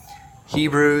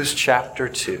Hebrews chapter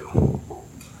 2.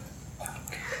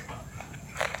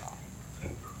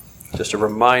 Just a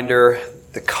reminder,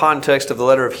 the context of the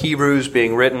letter of Hebrews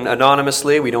being written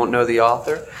anonymously, we don't know the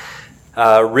author,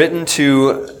 written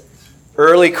to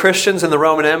early Christians in the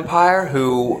Roman Empire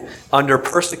who, under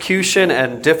persecution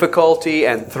and difficulty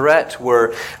and threat,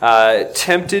 were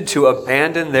tempted to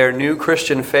abandon their new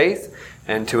Christian faith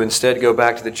and to instead go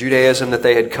back to the Judaism that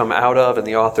they had come out of. And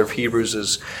the author of Hebrews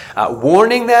is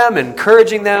warning them,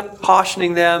 encouraging them,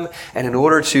 cautioning them, and in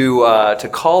order to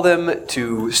call them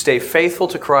to stay faithful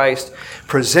to Christ,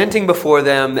 presenting before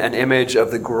them an image of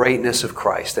the greatness of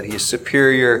Christ, that He is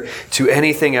superior to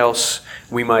anything else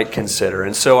we might consider.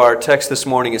 And so our text this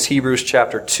morning is Hebrews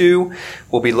chapter 2.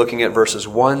 We'll be looking at verses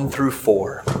 1 through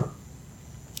 4.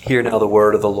 Hear now the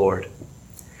word of the Lord.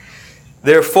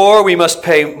 Therefore, we must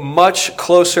pay much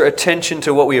closer attention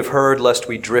to what we have heard, lest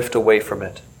we drift away from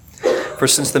it. For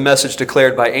since the message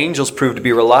declared by angels proved to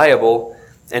be reliable,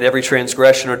 and every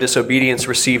transgression or disobedience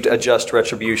received a just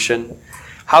retribution,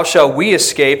 how shall we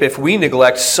escape if we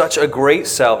neglect such a great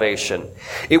salvation?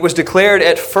 It was declared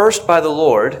at first by the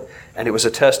Lord, and it was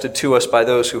attested to us by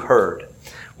those who heard,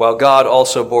 while God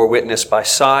also bore witness by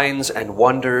signs and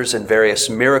wonders and various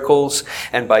miracles,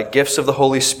 and by gifts of the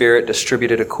Holy Spirit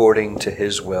distributed according to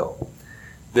His will.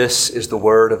 This is the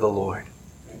word of the Lord.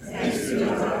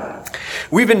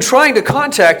 We've been trying to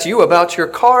contact you about your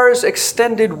car's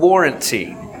extended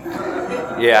warranty.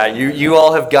 Yeah, you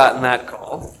all have gotten that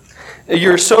call.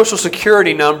 Your Social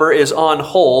Security number is on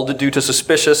hold due to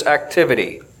suspicious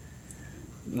activity.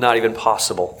 Not even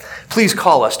possible. Please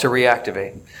call us to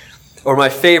reactivate. Or my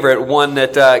favorite, one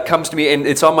that comes to me, and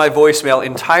it's on my voicemail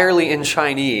entirely in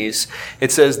Chinese.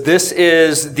 It says, "This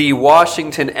is the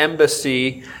Washington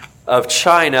Embassy of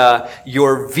China.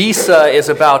 Your visa is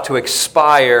about to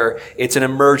expire. It's an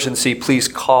emergency. Please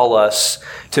call us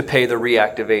to pay the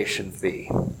reactivation fee."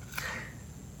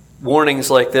 Warnings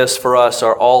like this for us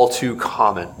are all too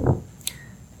common.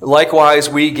 Likewise,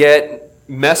 we get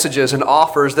messages and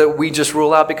offers that we just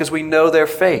rule out because we know they're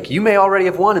fake. You may already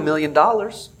have won $1 million.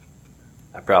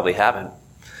 I probably haven't.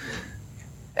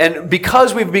 And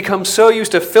because we've become so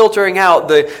used to filtering out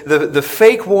the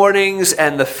fake warnings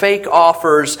and the fake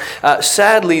offers,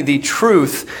 sadly, the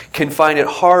truth can find it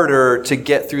harder to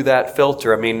get through that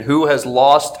filter. I mean, who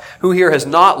here has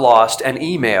not lost an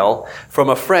email from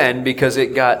a friend because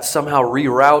it got somehow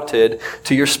rerouted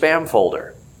to your spam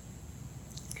folder?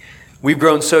 We've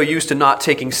grown so used to not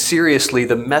taking seriously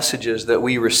the messages that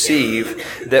we receive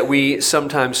that we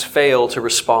sometimes fail to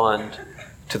respond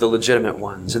to the legitimate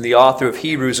ones. And the author of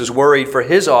Hebrews is worried for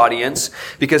his audience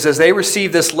because as they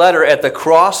receive this letter at the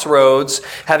crossroads,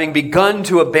 having begun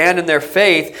to abandon their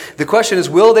faith, the question is,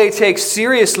 will they take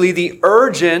seriously the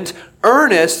urgent,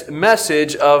 earnest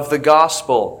message of the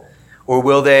gospel? Or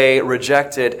will they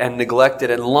reject it and neglect it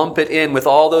and lump it in with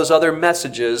all those other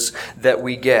messages that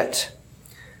we get?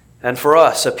 And for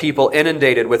us, a people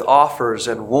inundated with offers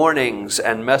and warnings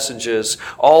and messages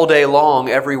all day long,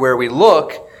 everywhere we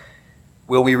look,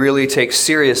 will we really take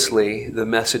seriously the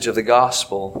message of the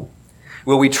gospel?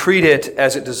 Will we treat it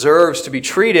as it deserves to be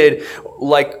treated,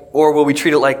 or will we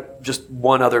treat it like just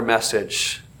one other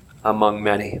message among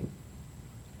many?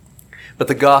 But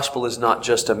the gospel is not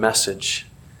just a message.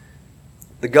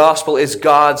 The gospel is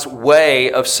God's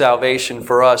way of salvation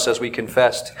for us, as we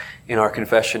confessed in our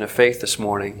confession of faith this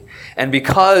morning. And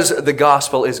because the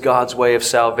gospel is God's way of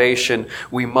salvation,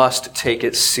 we must take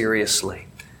it seriously.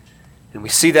 And we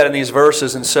see that in these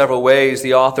verses in several ways.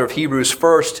 The author of Hebrews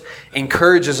first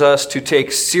encourages us to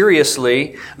take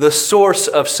seriously the source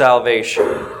of salvation.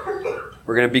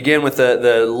 We're going to begin with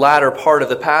the latter part of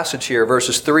the passage here,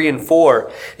 verses 3 and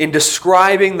 4. In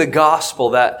describing the gospel,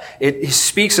 that it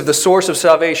speaks of the source of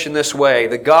salvation this way.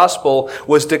 The gospel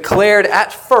was declared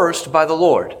at first by the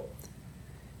Lord,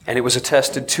 and it was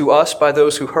attested to us by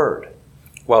those who heard,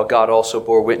 while God also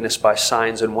bore witness by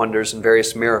signs and wonders and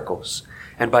various miracles,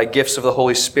 and by gifts of the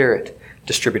Holy Spirit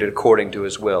distributed according to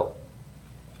His will.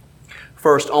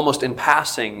 First, almost in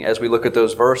passing, as we look at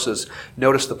those verses,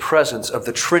 notice the presence of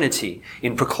the Trinity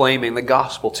in proclaiming the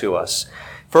gospel to us.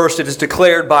 First, it is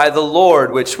declared by the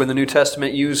Lord, which when the New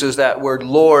Testament uses that word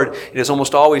Lord, it is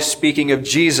almost always speaking of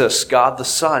Jesus, God the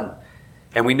Son.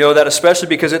 And we know that especially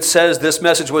because it says this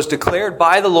message was declared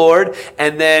by the Lord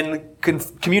and then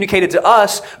communicated to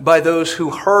us by those who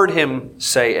heard Him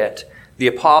say it. The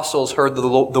apostles heard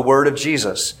the word of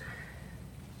Jesus.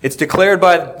 It's declared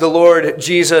by the Lord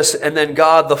Jesus, and then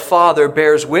God the Father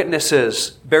bears witness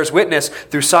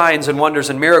through signs and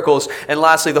wonders and miracles. And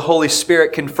lastly, the Holy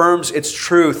Spirit confirms its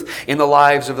truth in the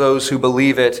lives of those who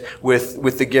believe it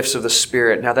with the gifts of the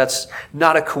Spirit. Now, that's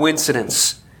not a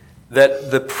coincidence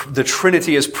that the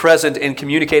Trinity is present in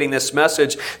communicating this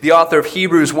message. The author of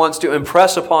Hebrews wants to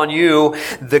impress upon you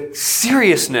the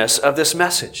seriousness of this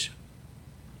message.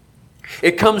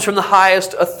 It comes from the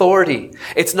highest authority.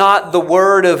 It's not the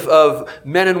word of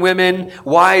men and women,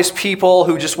 wise people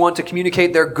who just want to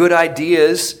communicate their good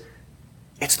ideas.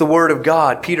 It's the word of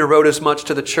God. Peter wrote as much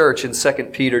to the church in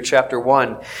 2 Peter chapter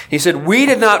 1. He said, "We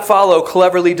did not follow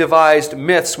cleverly devised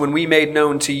myths when we made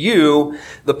known to you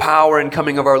the power and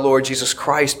coming of our Lord Jesus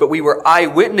Christ, but we were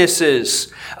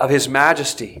eyewitnesses of His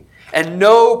majesty. And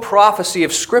no prophecy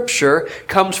of Scripture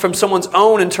comes from someone's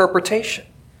own interpretation.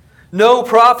 No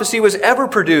prophecy was ever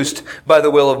produced by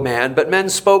the will of man, but men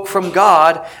spoke from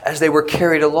God as they were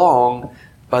carried along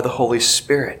by the Holy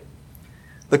Spirit."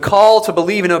 The call to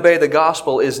believe and obey the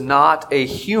gospel is not a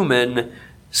human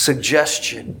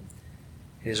suggestion.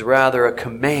 It is rather a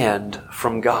command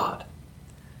from God.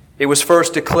 It was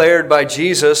first declared by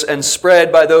Jesus and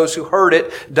spread by those who heard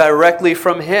it directly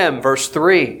from Him. Verse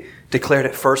 3, declared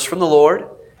it first from the Lord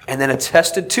and then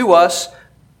attested to us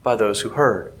by those who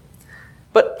heard.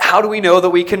 But how do we know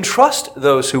that we can trust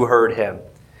those who heard Him?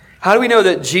 How do we know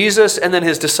that Jesus and then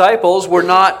His disciples were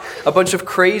not a bunch of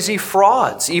crazy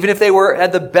frauds? Even if they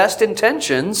had the best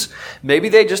intentions, maybe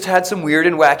they just had some weird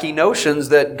and wacky notions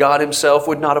that God Himself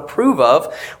would not approve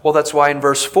of. Well, that's why in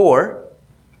verse 4,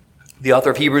 the author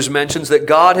of Hebrews mentions that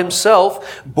God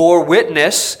Himself bore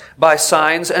witness by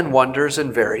signs and wonders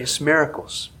and various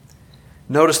miracles.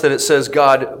 Notice that it says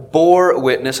God bore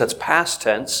witness, that's past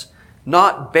tense,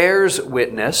 not bears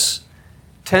witness.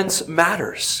 Tense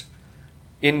matters.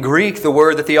 In Greek, the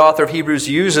word that the author of Hebrews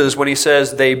uses when he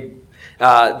says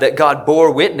that God bore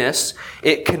witness,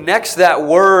 it connects that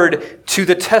word to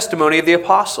the testimony of the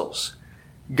apostles.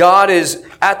 God is,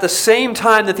 at the same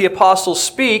time that the apostles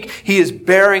speak, He is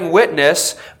bearing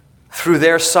witness through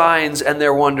their signs and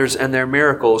their wonders and their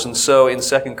miracles. And so in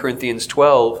 2 Corinthians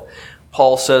 12,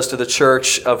 Paul says to the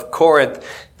church of Corinth,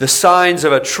 the signs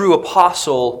of a true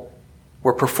apostle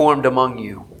were performed among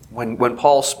you. When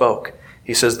Paul spoke,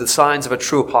 he says, the signs of a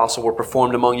true apostle were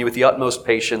performed among you with the utmost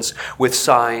patience, with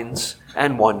signs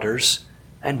and wonders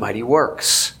and mighty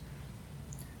works.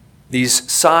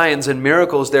 These signs and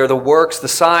miracles, they're the works, the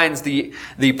signs, the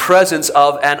presence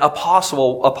of an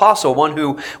apostle, one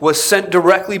who was sent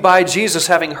directly by Jesus,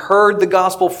 having heard the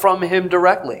gospel from Him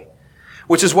directly.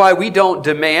 Which is why we don't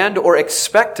demand or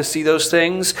expect to see those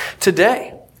things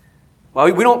today.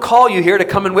 Well, we don't call you here to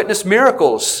come and witness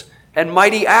miracles and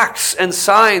mighty acts and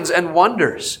signs and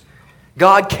wonders.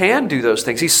 God can do those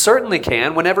things. He certainly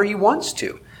can whenever He wants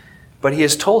to. But He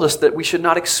has told us that we should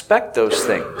not expect those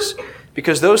things,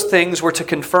 because those things were to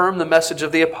confirm the message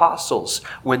of the apostles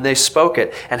when they spoke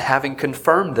it. And having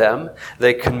confirmed them,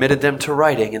 they committed them to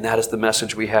writing, and that is the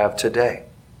message we have today.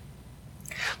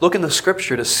 Look in the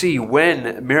Scripture to see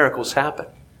when miracles happen.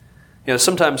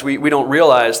 Sometimes we don't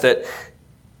realize that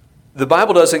the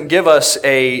Bible doesn't give us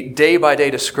a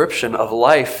day-by-day description of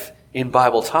life in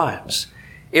Bible times.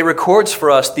 It records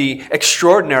for us the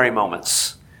extraordinary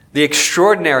moments, the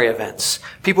extraordinary events.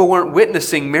 People weren't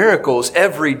witnessing miracles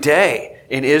every day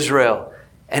in Israel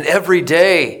and every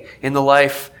day in the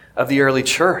life of the early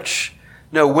church.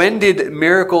 No, when did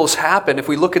miracles happen? If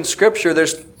we look in Scripture,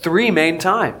 there's 3 main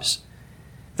times.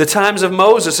 The times of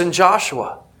Moses and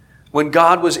Joshua, when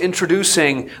God was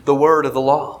introducing the word of the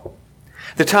law.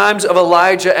 The times of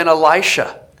Elijah and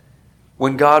Elisha,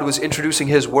 when God was introducing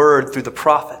His word through the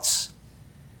prophets.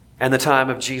 And the time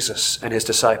of Jesus and His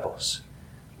disciples,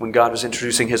 when God was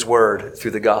introducing His word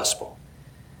through the gospel.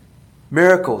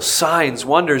 Miracles, signs,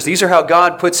 wonders, these are how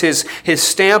God puts His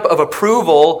stamp of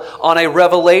approval on a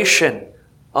revelation,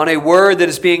 on a word that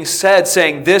is being said,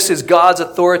 saying this is God's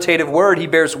authoritative word. He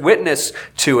bears witness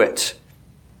to it.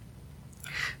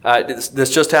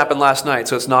 This just happened last night,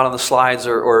 so it's not on the slides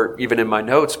or even in my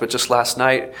notes, but just last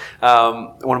night,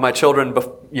 one of my children,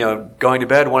 going to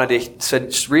bed,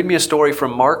 said, just read me a story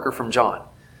from Mark or from John.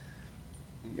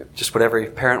 Just what every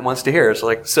parent wants to hear.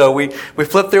 So we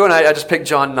flipped through, and I just picked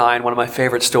John 9, one of my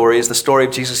favorite stories, the story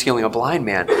of Jesus healing a blind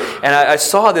man. And I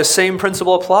saw this same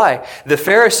principle apply. The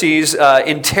Pharisees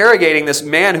interrogating this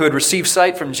man who had received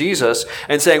sight from Jesus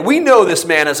and saying, we know this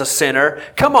man is a sinner.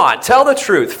 Come on, tell the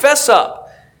truth. Fess up.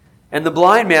 And the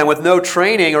blind man with no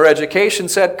training or education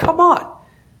said, come on.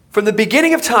 From the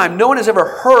beginning of time, no one has ever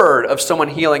heard of someone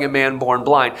healing a man born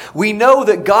blind. We know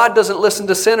that God doesn't listen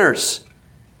to sinners.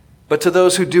 but to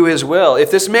those who do His will.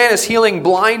 If this man is healing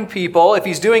blind people, if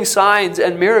he's doing signs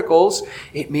and miracles,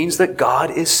 it means that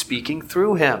God is speaking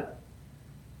through him.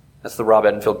 That's the Rob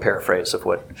Edenfield paraphrase of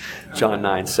what John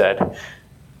 9 said.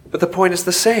 But the point is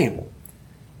the same.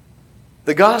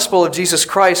 The gospel of Jesus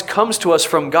Christ comes to us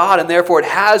from God, and therefore it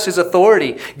has His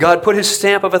authority. God put His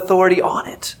stamp of authority on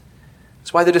it.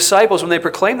 That's why the disciples, when they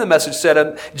proclaimed the message,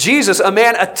 said, Jesus, a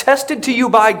man attested to you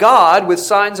by God with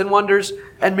signs and wonders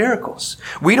and miracles.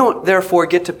 We don't therefore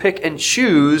get to pick and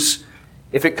choose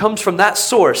if it comes from that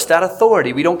source, that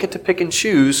authority. We don't get to pick and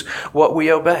choose what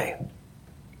we obey.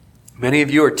 Many of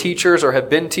you are teachers or have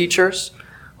been teachers.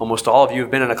 Almost all of you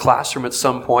have been in a classroom at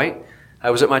some point.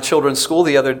 I was at my children's school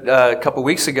the other couple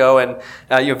weeks ago, and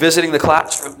visiting the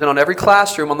classroom. And on every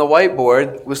classroom on the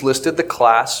whiteboard was listed the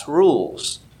class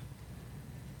rules.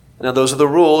 Now, those are the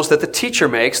rules that the teacher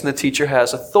makes, and the teacher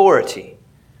has authority.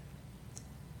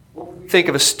 Think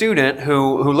of a student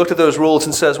who looked at those rules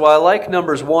and says, well, I like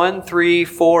numbers 1, 3,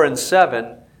 4, and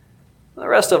 7. The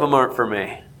rest of them aren't for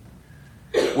me.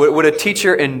 Would a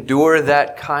teacher endure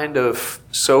that kind of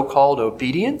so-called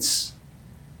obedience?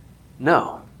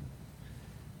 No.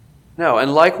 No,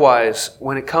 and likewise,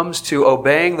 when it comes to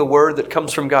obeying the word that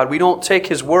comes from God, we don't take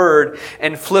His word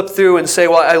and flip through and say,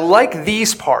 well, I like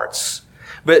these parts,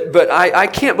 but I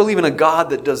can't believe in a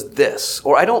God that does this,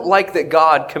 or I don't like that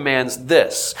God commands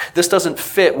this. This doesn't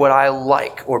fit what I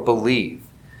like or believe.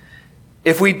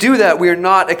 If we do that, we are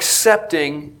not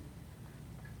accepting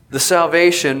the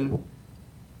salvation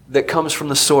that comes from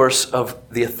the source of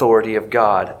the authority of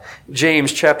God.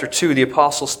 James chapter 2, the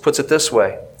apostle puts it this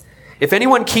way. If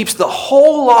anyone keeps the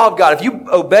whole law of God, if you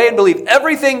obey and believe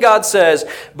everything God says,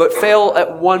 but fail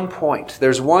at one point,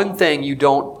 there's one thing you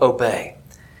don't obey,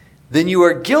 then you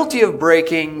are guilty of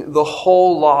breaking the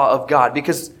whole law of God.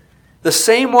 Because the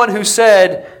same one who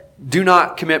said, do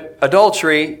not commit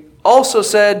adultery, also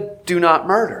said, do not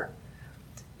murder.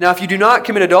 Now, if you do not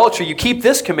commit adultery, you keep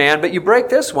this command, but you break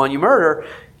this one, you murder,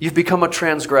 you've become a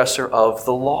transgressor of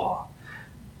the law.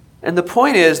 And the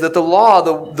point is that the law,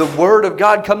 the Word of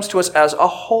God, comes to us as a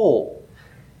whole.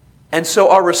 And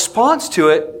so our response to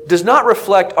it does not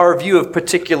reflect our view of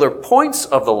particular points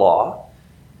of the law.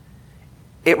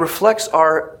 It reflects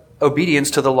our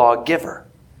obedience to the lawgiver.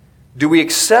 Do we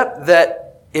accept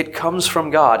that it comes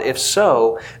from God? If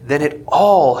so, then it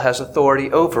all has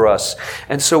authority over us.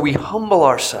 And so we humble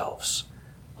ourselves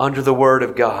under the Word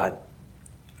of God.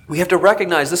 We have to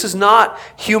recognize this is not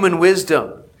human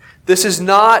wisdom. This is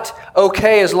not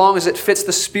okay as long as it fits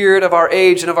the spirit of our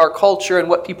age and of our culture and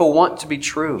what people want to be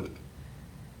true.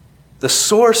 The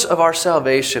source of our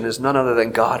salvation is none other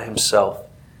than God Himself.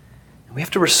 And we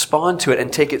have to respond to it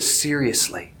and take it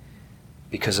seriously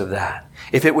because of that.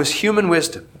 If it was human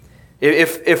wisdom,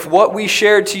 if what we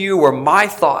shared to you were my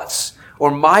thoughts or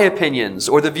my opinions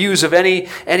or the views of any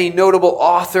notable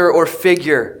author or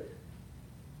figure,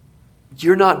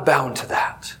 you're not bound to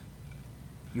that.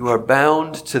 You are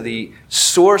bound to the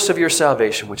source of your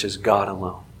salvation, which is God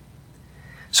alone.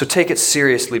 So take it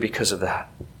seriously because of that.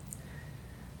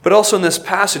 But also in this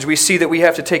passage, we see that we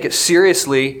have to take it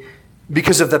seriously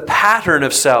because of the pattern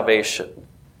of salvation.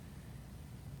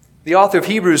 The author of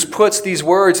Hebrews puts these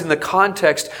words in the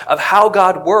context of how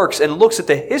God works and looks at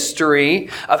the history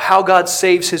of how God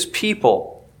saves His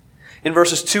people. In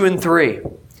verses 2 and 3,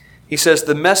 he says,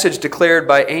 the message declared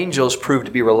by angels proved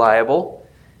to be reliable.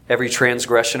 Every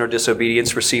transgression or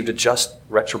disobedience received a just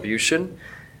retribution.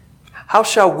 How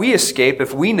shall we escape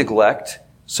if we neglect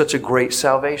such a great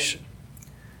salvation?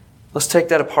 Let's take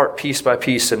that apart piece by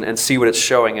piece and see what it's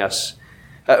showing us.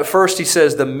 First, he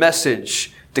says, the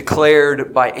message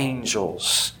declared by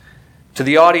angels. To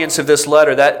the audience of this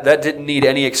letter, that didn't need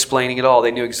any explaining at all.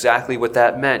 They knew exactly what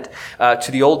that meant. To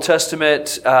the Old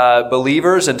Testament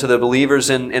believers and to the believers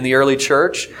in the early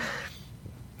church,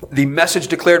 the message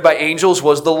declared by angels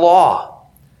was the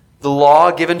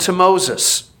law given to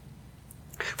Moses.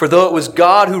 For though it was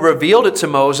God who revealed it to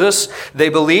Moses, they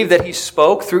believed that He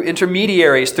spoke through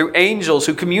intermediaries, through angels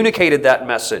who communicated that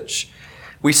message.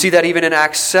 We see that even in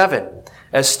Acts 7.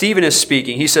 As Stephen is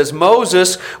speaking, he says,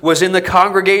 Moses was in the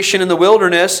congregation in the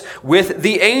wilderness with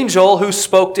the angel who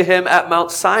spoke to him at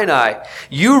Mount Sinai.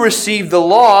 You received the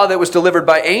law that was delivered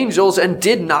by angels and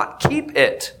did not keep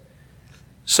it.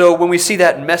 So when we see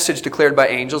that message declared by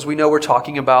angels, we know we're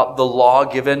talking about the law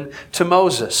given to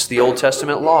Moses, the Old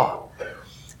Testament law.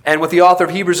 And what the author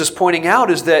of Hebrews is pointing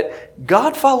out is that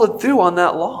God followed through on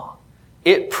that law.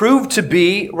 It proved to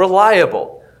be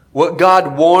reliable. What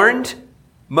God warned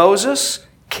Moses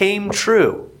came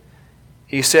true.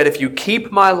 He said, if you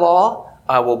keep my law,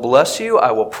 I will bless you,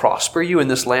 I will prosper you in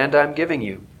this land I'm giving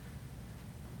you.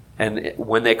 And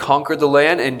when they conquered the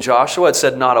land in Joshua, it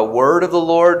said not a word of the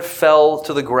Lord fell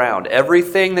to the ground.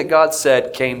 Everything that God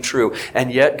said came true.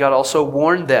 And yet God also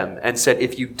warned them and said,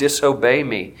 if you disobey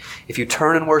me, if you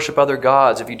turn and worship other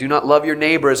gods, if you do not love your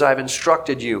neighbor as I have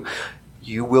instructed you,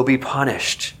 you will be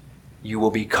punished. You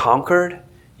will be conquered.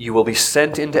 You will be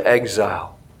sent into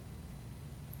exile.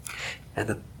 And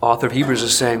the author of Hebrews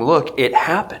is saying, look, it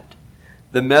happened.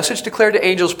 The message declared to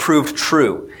angels proved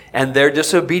true, and their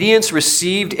disobedience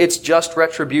received its just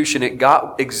retribution. It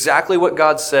got exactly what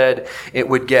God said it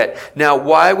would get. Now,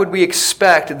 why would we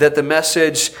expect that the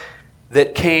message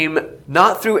that came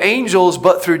not through angels,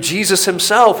 but through Jesus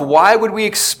himself, why would we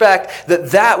expect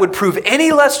that that would prove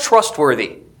any less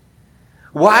trustworthy?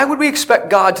 Why would we expect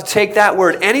God to take that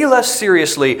word any less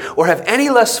seriously or have any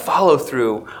less follow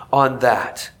through on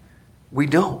that? We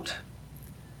don't.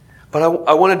 But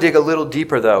I want to dig a little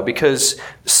deeper, though, because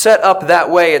set up that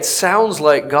way, it sounds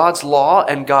like God's law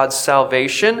and God's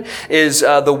salvation is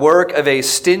the work of a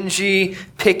stingy,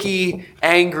 picky,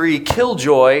 angry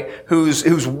killjoy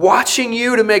who's watching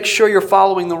you to make sure you're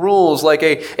following the rules, like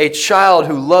a child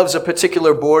who loves a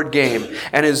particular board game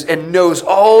and knows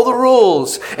all the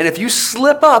rules. And if you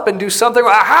slip up and do something,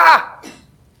 aha!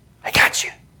 I got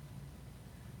you.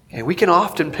 Okay, we can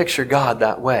often picture God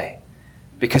that way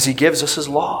because he gives us his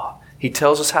law. He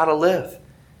tells us how to live.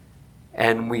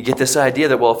 And we get this idea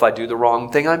that, well, if I do the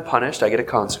wrong thing, I'm punished. I get a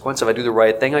consequence. If I do the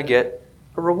right thing, I get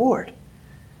a reward.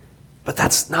 But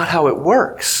that's not how it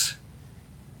works.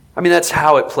 I mean, that's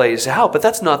how it plays out, but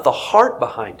that's not the heart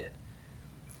behind it.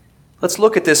 Let's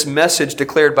look at this message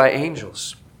declared by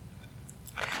angels.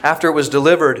 After it was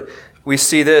delivered, we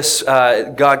see this.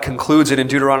 God concludes it in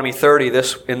Deuteronomy 30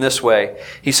 in this way.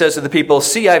 He says to the people,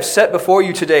 see, I've set before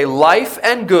you today life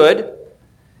and good,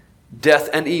 death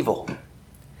and evil.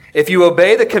 If you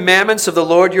obey the commandments of the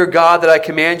Lord your God that I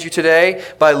command you today,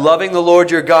 by loving the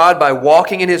Lord your God, by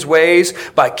walking in his ways,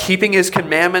 by keeping his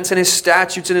commandments and his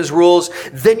statutes and his rules,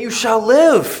 then you shall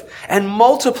live and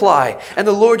multiply, and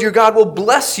the Lord your God will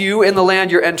bless you in the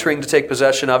land you're entering to take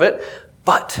possession of it.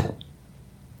 But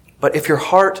if your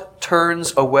heart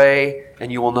turns away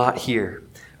and you will not hear,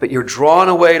 but you're drawn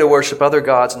away to worship other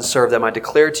gods and serve them, I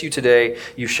declare to you today,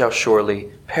 you shall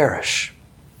surely perish.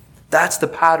 That's the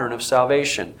pattern of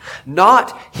salvation.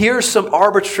 Not, here's some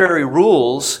arbitrary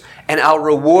rules, and I'll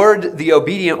reward the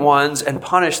obedient ones and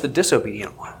punish the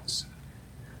disobedient ones.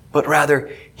 But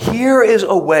rather, here is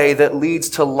a way that leads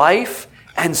to life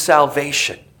and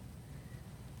salvation.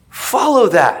 Follow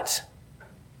that.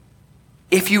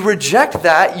 If you reject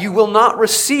that, you will not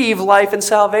receive life and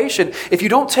salvation. If you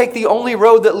don't take the only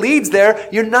road that leads there,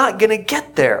 you're not going to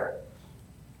get there.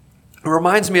 It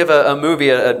reminds me of a movie,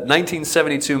 a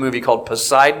 1972 movie called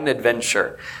Poseidon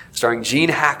Adventure, starring Gene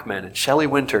Hackman and Shelley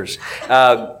Winters.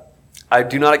 I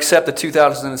do not accept the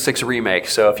 2006 remake,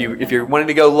 so if you're wanting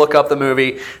to go look up the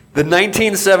movie, the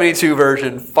 1972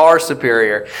 version, far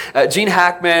superior. Gene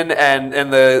Hackman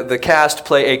and the cast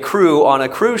play a crew on a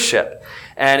cruise ship.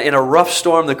 And in a rough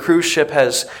storm, the cruise ship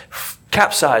has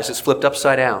capsized, it's flipped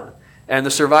upside down. And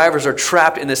the survivors are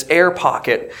trapped in this air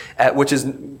pocket, which is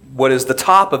what is the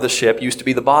top of the ship, used to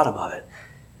be the bottom of it.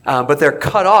 But they're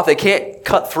cut off. They can't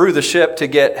cut through the ship to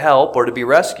get help or to be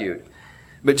rescued.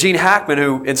 But Gene Hackman,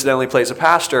 who incidentally plays a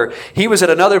pastor, he was at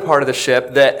another part of the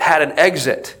ship that had an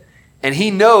exit. And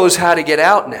he knows how to get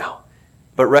out now.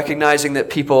 But recognizing that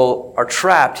people are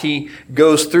trapped, he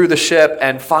goes through the ship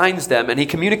and finds them, and he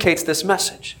communicates this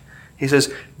message. He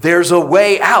says, there's a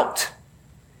way out.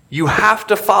 You have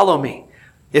to follow me.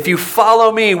 If you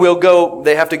follow me,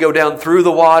 they have to go down through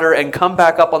the water and come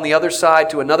back up on the other side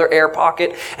to another air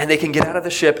pocket, and they can get out of the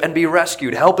ship and be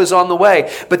rescued. Help is on the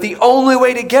way. But the only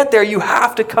way to get there, you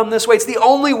have to come this way. It's the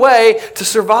only way to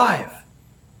survive.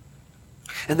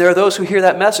 And there are those who hear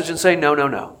that message and say,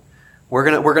 no. We're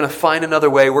going to find another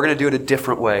way. We're going to do it a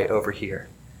different way over here.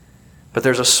 But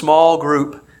there's a small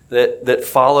group that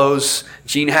follows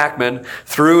Gene Hackman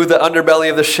through the underbelly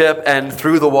of the ship and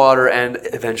through the water and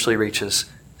eventually reaches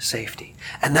safety.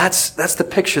 And that's the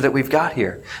picture that we've got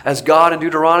here. As God in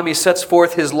Deuteronomy sets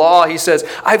forth his law, he says,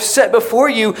 I've set before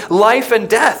you life and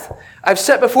death. I've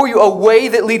set before you a way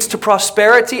that leads to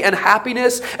prosperity and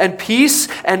happiness and peace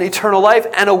and eternal life,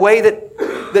 and a way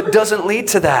that doesn't lead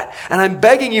to that. And I'm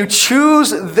begging you, choose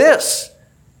this.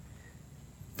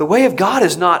 The way of God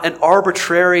is not an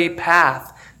arbitrary path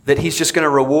that he's just going to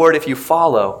reward if you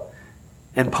follow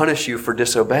and punish you for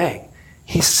disobeying.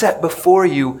 He set before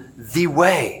you the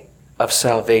way of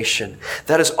salvation.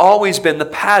 That has always been the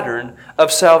pattern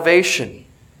of salvation.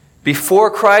 Before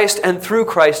Christ and through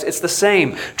Christ, it's the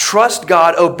same. Trust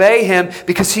God, obey him,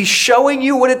 because he's showing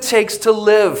you what it takes to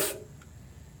live.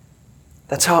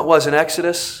 That's how it was in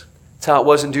Exodus. That's how it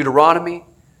was in Deuteronomy.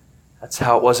 That's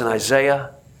how it was in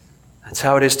Isaiah. That's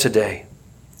how it is today.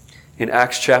 In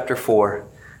Acts chapter 4,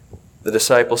 the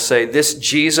disciples say, "This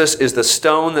Jesus is the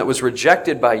stone that was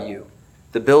rejected by you,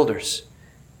 the builders,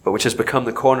 but which has become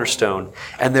the cornerstone.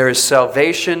 And there is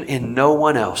salvation in no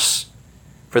one else.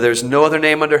 For there is no other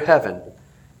name under heaven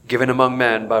given among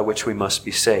men by which we must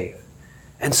be saved."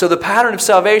 And so the pattern of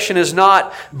salvation is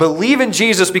not believe in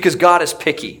Jesus because God is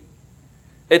picky.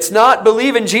 It's not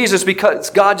believe in Jesus because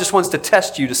God just wants to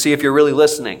test you to see if you're really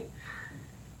listening.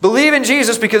 Believe in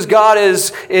Jesus because God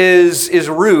is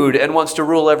rude and wants to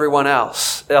rule everyone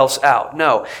else out.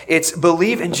 No, it's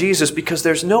believe in Jesus because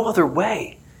there's no other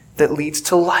way that leads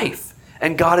to life.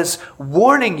 And God is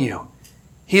warning you.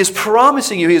 He is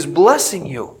promising you. He is blessing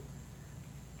you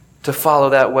to follow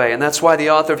that way. And that's why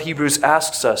the author of Hebrews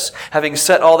asks us, having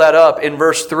set all that up in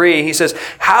verse 3, he says,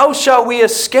 "How shall we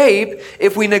escape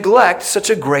if we neglect such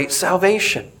a great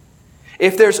salvation?"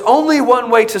 If there's only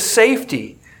one way to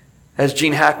safety, as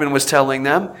Gene Hackman was telling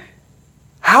them,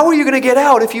 how are you going to get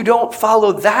out if you don't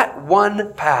follow that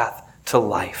one path to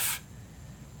life?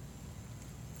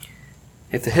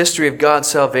 If the history of God's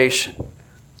salvation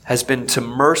has been to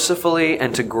mercifully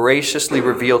and to graciously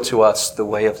reveal to us the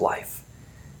way of life,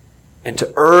 and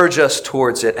to urge us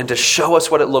towards it, and to show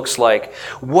us what it looks like,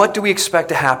 what do we expect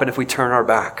to happen if we turn our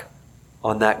back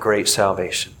on that great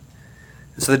salvation?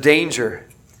 And so the danger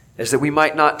is that we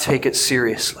might not take it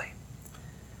seriously.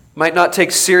 Might not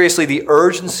take seriously the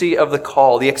urgency of the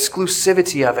call, the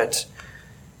exclusivity of it.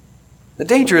 The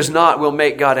danger is not we'll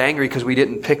make God angry because we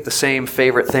didn't pick the same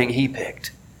favorite thing He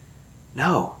picked.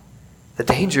 No. The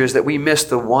danger is that we miss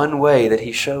the one way that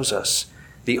He shows us,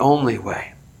 the only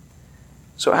way.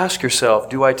 So ask yourself,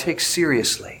 do I take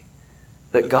seriously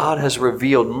that God has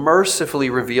mercifully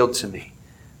revealed to me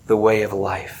the way of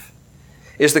life?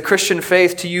 Is the Christian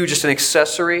faith to you just an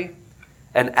accessory,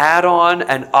 an add-on,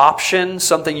 an option,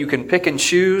 something you can pick and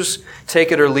choose,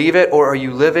 take it or leave it, or are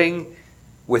you living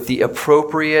with the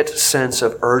appropriate sense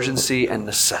of urgency and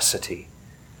necessity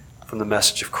from the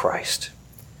message of Christ?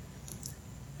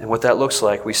 And what that looks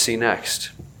like, we see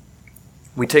next.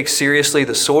 We take seriously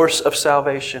the source of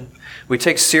salvation. We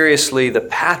take seriously the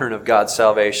pattern of God's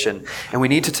salvation. And we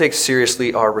need to take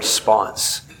seriously our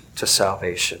response to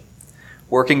salvation.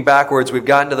 Working backwards, we've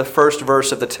gotten to the first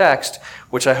verse of the text,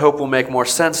 which I hope will make more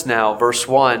sense now. Verse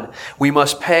 1, we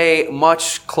must pay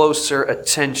much closer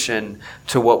attention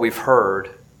to what we've heard,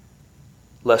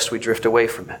 lest we drift away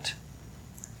from it.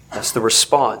 That's the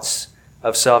response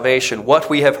of salvation. What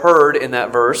we have heard in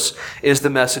that verse is the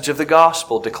message of the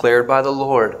gospel declared by the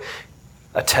Lord,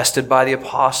 attested by the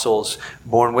apostles,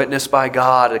 borne witness by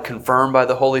God, and confirmed by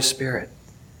the Holy Spirit.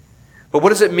 But what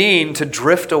does it mean to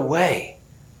drift away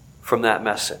from that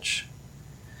message?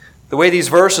 The way these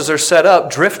verses are set up,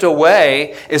 drift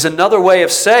away is another way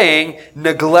of saying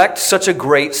neglect such a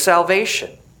great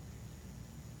salvation.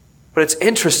 But it's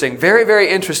interesting, very, very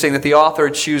interesting that the author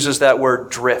chooses that word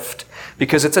drift,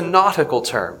 because it's a nautical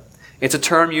term. It's a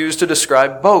term used to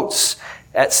describe boats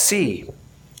at sea.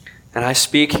 And I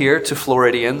speak here to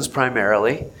Floridians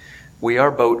primarily. We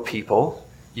are boat people.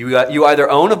 You either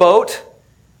own a boat,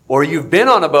 or you've been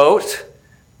on a boat,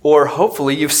 or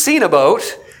hopefully you've seen a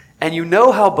boat, and you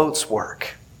know how boats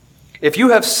work. If you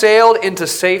have sailed into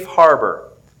safe harbor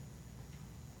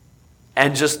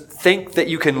and just think that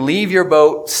you can leave your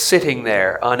boat sitting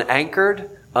there, unanchored,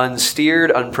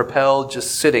 unsteered, unpropelled,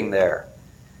 just sitting there,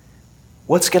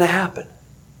 what's going to happen?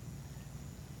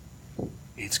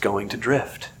 It's going to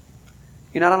drift.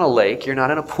 You're not on a lake, you're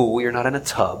not in a pool, you're not in a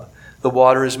tub. The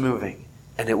water is moving,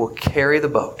 and it will carry the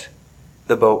boat.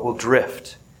 The boat will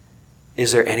drift.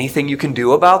 Is there anything you can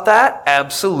do about that?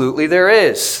 Absolutely there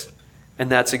is. And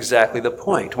that's exactly the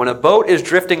point. When a boat is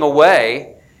drifting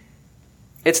away,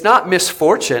 it's not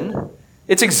misfortune.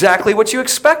 It's exactly what you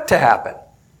expect to happen.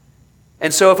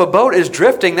 And so if a boat is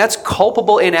drifting, that's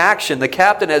culpable inaction. The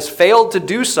captain has failed to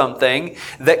do something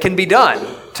that can be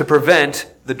done to prevent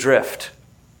the drift.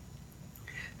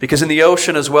 Because in the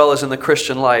ocean as well as in the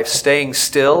Christian life, staying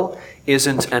still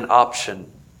isn't an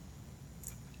option.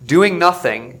 Doing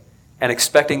nothing and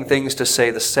expecting things to stay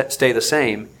the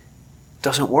same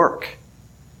doesn't work.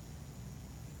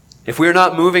 If we're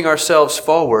not moving ourselves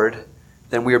forward,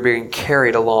 then we are being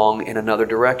carried along in another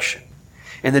direction.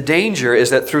 And the danger is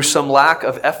that through some lack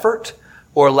of effort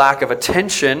or lack of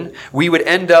attention, we would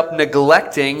end up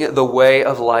neglecting the way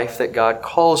of life that God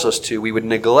calls us to. We would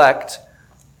neglect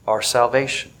our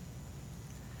salvation.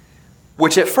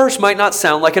 Which at first might not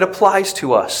sound like it applies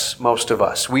to us, most of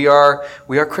us. We are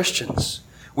Christians.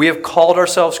 We have called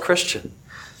ourselves Christian.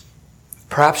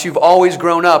 Perhaps you've always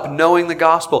grown up knowing the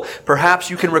gospel. Perhaps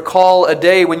you can recall a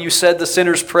day when you said the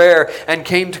sinner's prayer and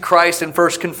came to Christ and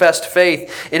first confessed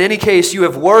faith. In any case, you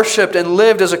have worshiped and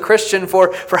lived as a Christian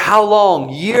for how long?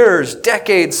 Years,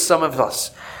 decades, some of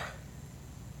us.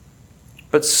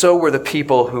 But so were the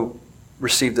people who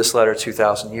received this letter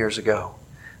 2,000 years ago.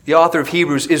 The author of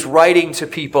Hebrews is writing to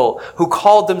people who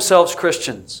called themselves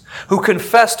Christians, who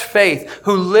confessed faith,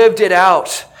 who lived it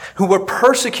out, who were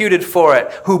persecuted for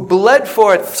it, who bled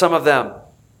for it, some of them.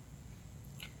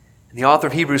 And the author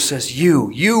of Hebrews says,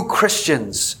 you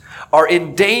Christians, are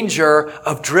in danger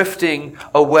of drifting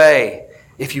away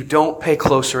if you don't pay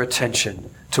closer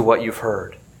attention to what you've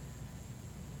heard.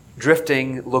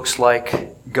 Drifting looks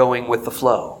like going with the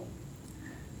flow.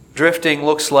 Drifting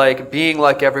looks like being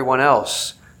like everyone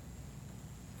else,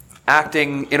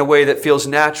 acting in a way that feels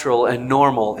natural and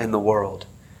normal in the world,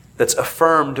 that's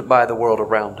affirmed by the world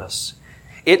around us.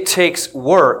 It takes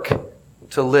work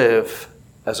to live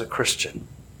as a Christian.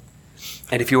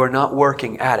 And if you are not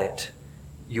working at it,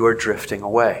 you are drifting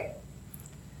away.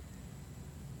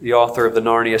 The author of the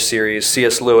Narnia series,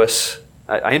 C.S. Lewis,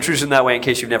 I introduced him that way in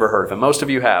case you've never heard of him. Most of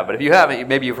you have, but if you haven't,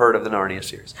 maybe you've heard of the Narnia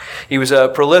series. He was a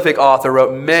prolific author,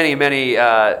 wrote many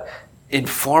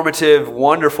informative,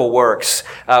 wonderful works.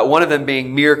 One of them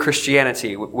being Mere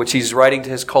Christianity, which he's writing to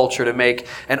his culture to make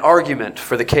an argument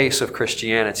for the case of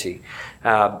Christianity.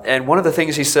 And one of the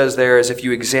things he says there is if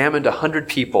you examined 100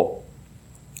 people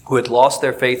who had lost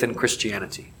their faith in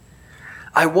Christianity,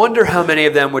 I wonder how many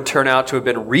of them would turn out to have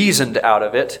been reasoned out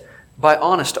of it by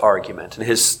honest argument. And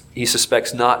he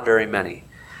suspects not very many.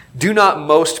 Do not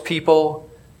most people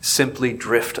simply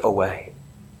drift away?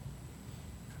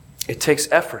 It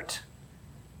takes effort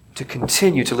to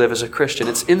continue to live as a Christian.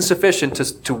 It's insufficient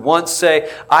to once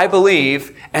say, I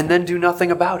believe, and then do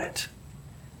nothing about it.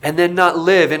 And then not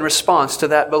live in response to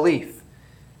that belief.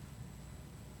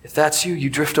 If that's you, you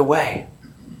drift away.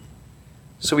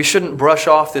 So we shouldn't brush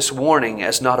off this warning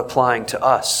as not applying to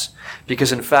us,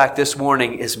 because in fact this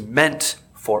warning is meant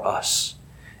for us.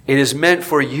 It is meant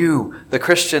for you, the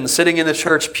Christian sitting in the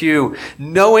church pew,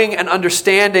 knowing and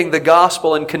understanding the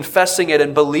gospel and confessing it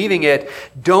and believing it.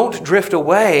 Don't drift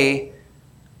away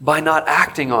by not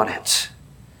acting on it.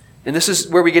 And this is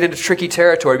where we get into tricky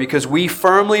territory, because we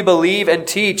firmly believe and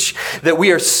teach that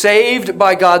we are saved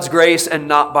by God's grace and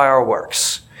not by our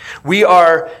works. We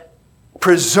are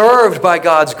preserved by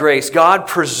God's grace. God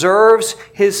preserves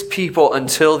His people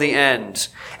until the end.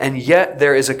 And yet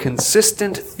there is a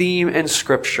consistent theme in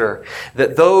Scripture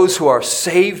that those who are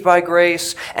saved by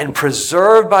grace and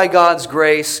preserved by God's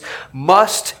grace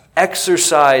must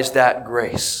exercise that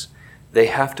grace. They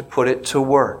have to put it to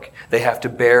work. They have to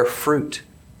bear fruit.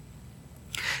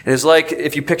 It is like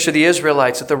if you picture the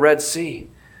Israelites at the Red Sea,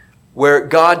 where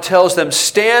God tells them,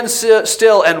 stand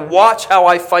still and watch how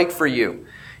I fight for you.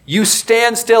 You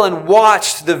stand still and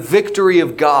watch the victory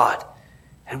of God.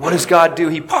 And what does God do?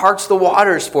 He parts the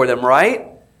waters for them, right?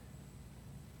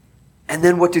 And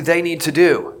then what do they need to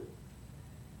do?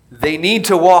 They need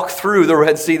to walk through the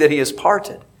Red Sea that He has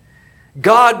parted.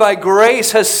 God, by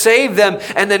grace, has saved them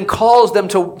and then calls them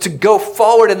to go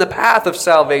forward in the path of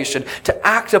salvation, to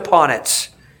act upon it.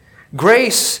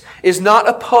 Grace is not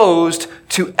opposed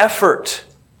to effort.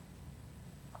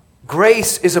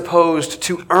 Grace is opposed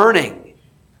to earning.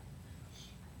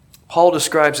 Paul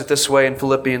describes it this way in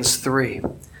Philippians 3.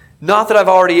 Not that I've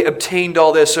already obtained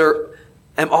all this or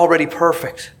am already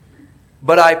perfect,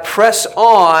 but I press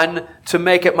on to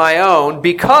make it my own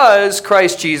because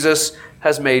Christ Jesus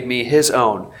has made me His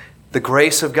own. The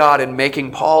grace of God in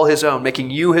making Paul His own,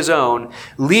 making you His own,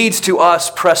 leads to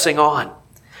us pressing on.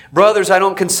 Brothers, I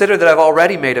don't consider that I've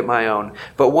already made it my own,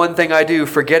 but one thing I do,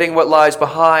 forgetting what lies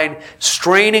behind,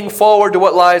 straining forward to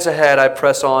what lies ahead, I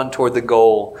press on toward the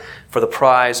goal for the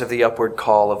prize of the upward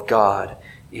call of God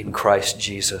in Christ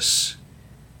Jesus.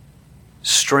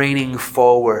 Straining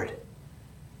forward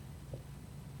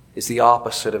is the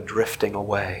opposite of drifting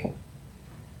away.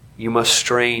 You must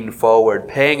strain forward.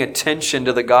 Paying attention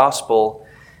to the gospel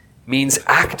means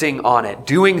acting on it,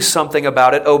 doing something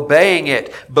about it, obeying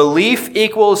it. Belief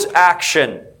equals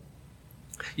action.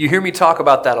 You hear me talk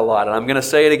about that a lot, and I'm going to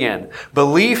say it again.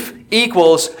 Belief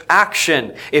equals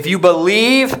action. If you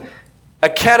believe a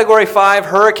Category 5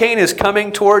 hurricane is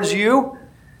coming towards you,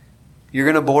 you're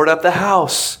going to board up the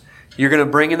house. You're going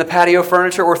to bring in the patio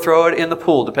furniture or throw it in the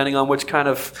pool, depending on which kind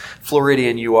of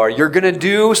Floridian you are. You're going to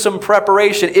do some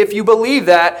preparation. If you believe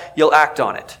that, you'll act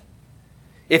on it.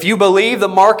 If you believe the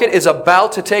market is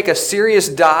about to take a serious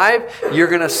dive, you're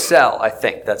going to sell, I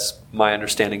think. That's my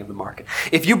understanding of the market.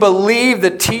 If you believe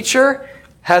the teacher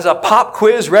has a pop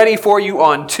quiz ready for you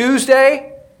on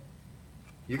Tuesday,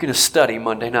 you're going to study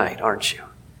Monday night, aren't you?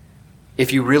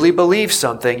 If you really believe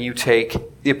something, you take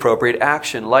the appropriate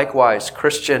action. Likewise,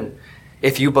 Christian,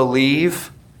 if you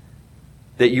believe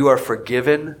that you are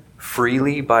forgiven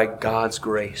freely by God's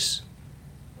grace,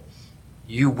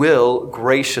 you will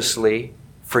graciously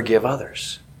forgive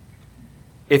others.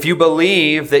 If you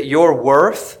believe that your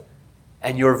worth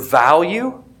and your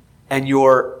value and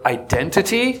your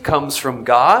identity comes from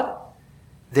God,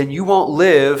 then you won't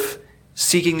live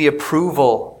seeking the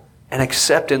approval and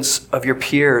acceptance of your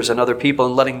peers and other people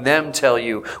and letting them tell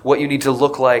you what you need to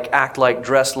look like, act like,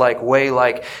 dress like, weigh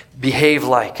like, behave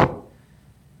like.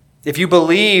 If you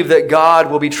believe that God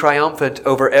will be triumphant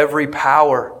over every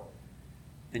power,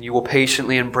 then you will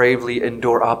patiently and bravely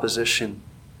endure opposition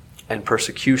and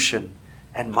persecution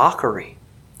and mockery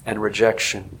and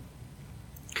rejection.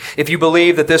 If you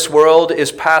believe that this world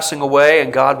is passing away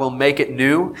and God will make it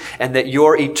new, and that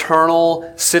your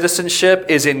eternal citizenship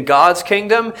is in God's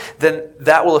kingdom, then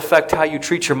that will affect how you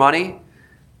treat your money,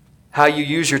 how you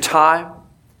use your time,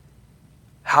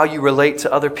 how you relate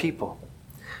to other people.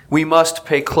 We must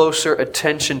pay closer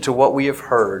attention to what we have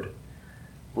heard,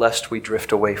 lest we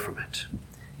drift away from it.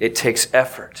 It takes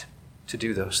effort to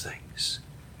do those things.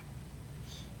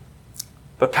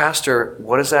 But Pastor,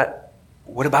 what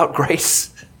about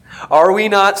grace? Are we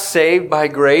not saved by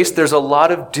grace? There's a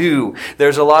lot of do.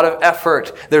 There's a lot of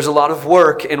effort. There's a lot of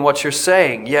work in what you're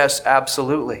saying. Yes,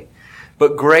 absolutely.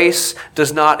 But grace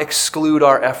does not exclude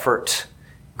our effort.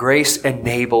 Grace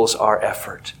enables our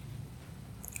effort.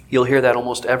 You'll hear that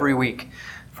almost every week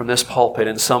from this pulpit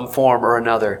in some form or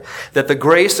another, that the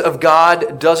grace of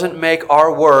God doesn't make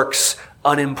our works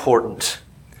unimportant.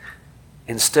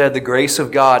 Instead, the grace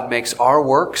of God makes our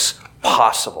works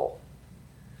possible.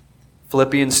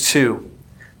 Philippians 2,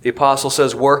 the apostle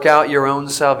says, work out your own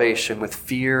salvation with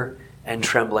fear and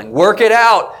trembling. Work it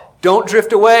out. Don't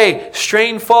drift away.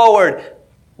 Strain forward.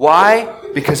 Why?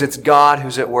 Because it's God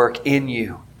who's at work in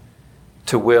you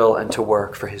to will and to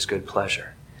work for His good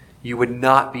pleasure. You would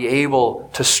not be able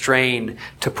to strain,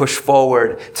 to push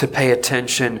forward, to pay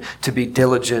attention, to be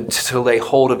diligent, to lay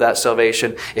hold of that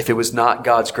salvation if it was not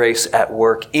God's grace at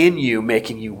work in you,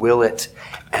 making you will it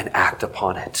and act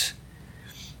upon it.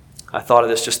 I thought of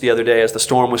this just the other day as the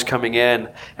storm was coming in,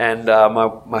 and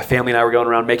my family and I were going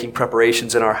around making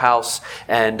preparations in our house,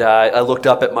 and I looked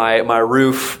up at my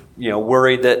roof,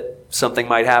 worried that something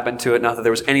might happen to it. Not that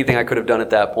there was anything I could have done at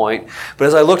that point. But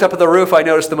as I looked up at the roof, I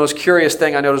noticed the most curious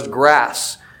thing. I noticed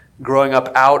grass growing up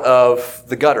out of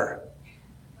the gutter.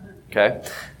 Okay?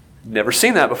 Never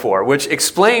seen that before, which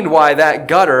explained why that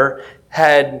gutter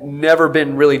had never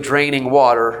been really draining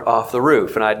water off the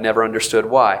roof, and I'd never understood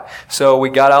why. So we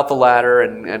got out the ladder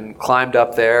and climbed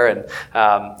up there, and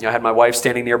I had my wife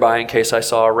standing nearby in case I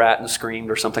saw a rat and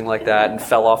screamed or something like that and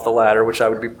fell off the ladder, which I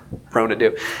would be prone to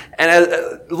do.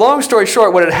 And long story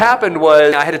short, what had happened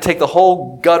was I had to take the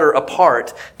whole gutter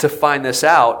apart to find this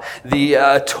out.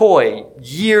 The toy,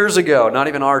 years ago, not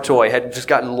even our toy, had just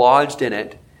gotten lodged in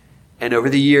it, and over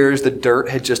the years the dirt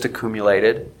had just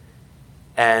accumulated.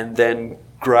 And then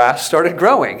grass started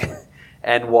growing,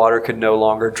 and water could no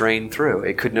longer drain through.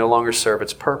 It could no longer serve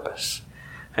its purpose.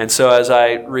 And so as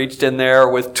I reached in there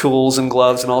with tools and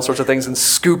gloves and all sorts of things and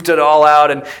scooped it all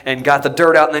out and got the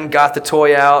dirt out and then got the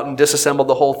toy out and disassembled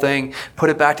the whole thing, put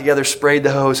it back together, sprayed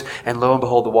the hose, and lo and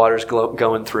behold, the water's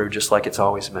going through just like it's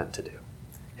always meant to do.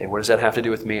 Okay, what does that have to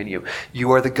do with me and you?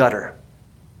 You are the gutter.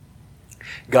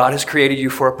 God has created you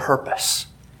for a purpose.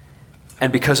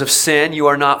 And because of sin, you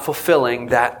are not fulfilling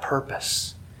that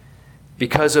purpose.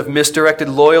 Because of misdirected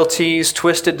loyalties,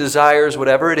 twisted desires,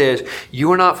 whatever it is,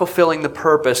 you are not fulfilling the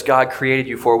purpose God created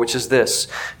you for, which is this.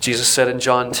 Jesus said in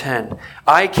John 10,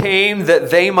 I came that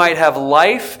they might have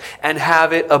life and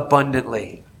have it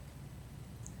abundantly.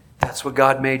 That's what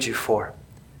God made you for.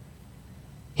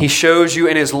 He shows you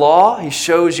in His law, He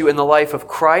shows you in the life of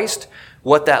Christ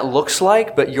what that looks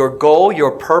like, but your goal,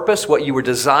 your purpose, what you were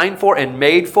designed for and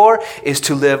made for is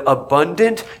to live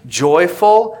abundant,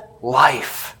 joyful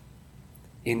life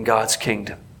in God's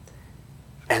kingdom.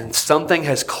 And something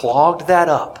has clogged that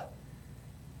up.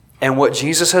 And what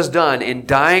Jesus has done in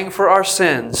dying for our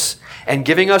sins and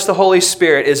giving us the Holy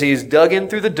Spirit is He's dug in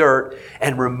through the dirt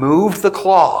and removed the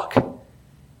clog.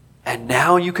 And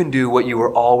now you can do what you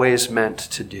were always meant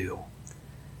to do.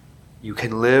 You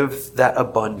can live that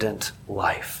abundant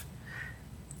life.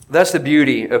 That's the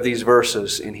beauty of these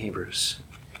verses in Hebrews.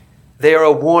 They are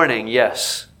a warning,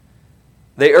 yes.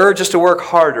 They urge us to work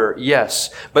harder, yes.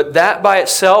 But that by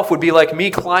itself would be like me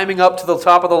climbing up to the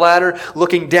top of the ladder,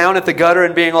 looking down at the gutter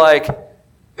and being like,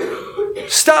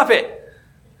 stop it!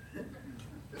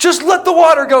 Just let the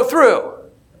water go through.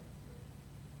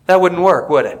 That wouldn't work,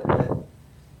 would it?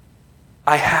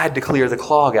 I had to clear the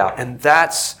clog out. And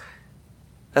that's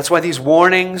why these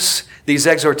warnings, these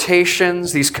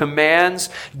exhortations, these commands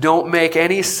don't make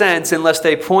any sense unless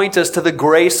they point us to the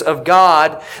grace of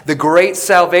God, the great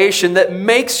salvation that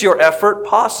makes your effort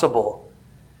possible.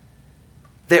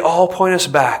 They all point us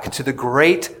back to the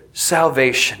great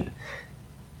salvation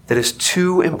that is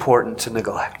too important to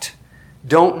neglect.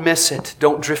 Don't miss it.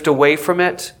 Don't drift away from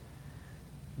it.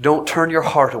 Don't turn your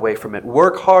heart away from it.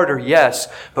 Work harder, yes,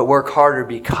 but work harder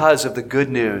because of the good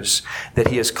news that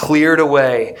He has cleared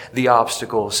away the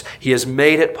obstacles. He has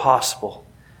made it possible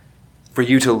for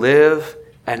you to live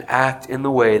and act in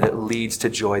the way that leads to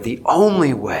joy. The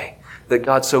only way that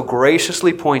God so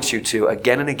graciously points you to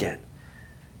again and again.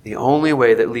 The only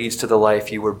way that leads to the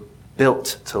life you were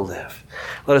built to live.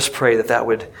 Let us pray that that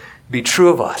would be true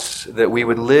of us, that we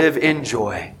would live in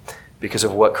joy because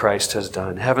of what Christ has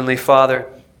done. Heavenly Father,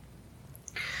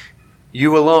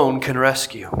 You alone can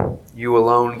rescue. You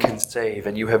alone can save,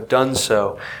 and You have done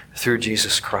so through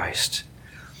Jesus Christ.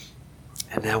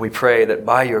 And now we pray that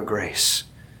by Your grace,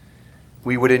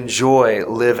 we would enjoy and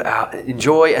live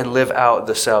out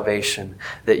the salvation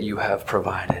that You have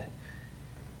provided.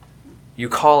 You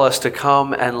call us to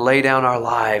come and lay down our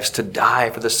lives, to die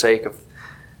for the sake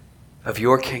of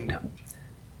Your kingdom.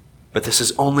 But this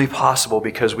is only possible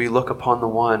because we look upon the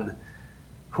one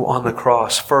who on the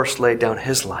cross first laid down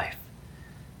His life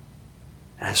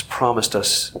and has promised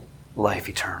us life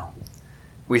eternal.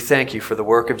 We thank You for the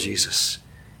work of Jesus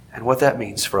and what that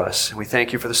means for us. And we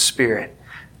thank You for the Spirit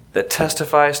that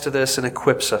testifies to this and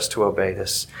equips us to obey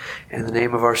this. In the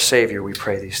name of our Savior, we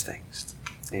pray these things.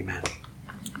 Amen.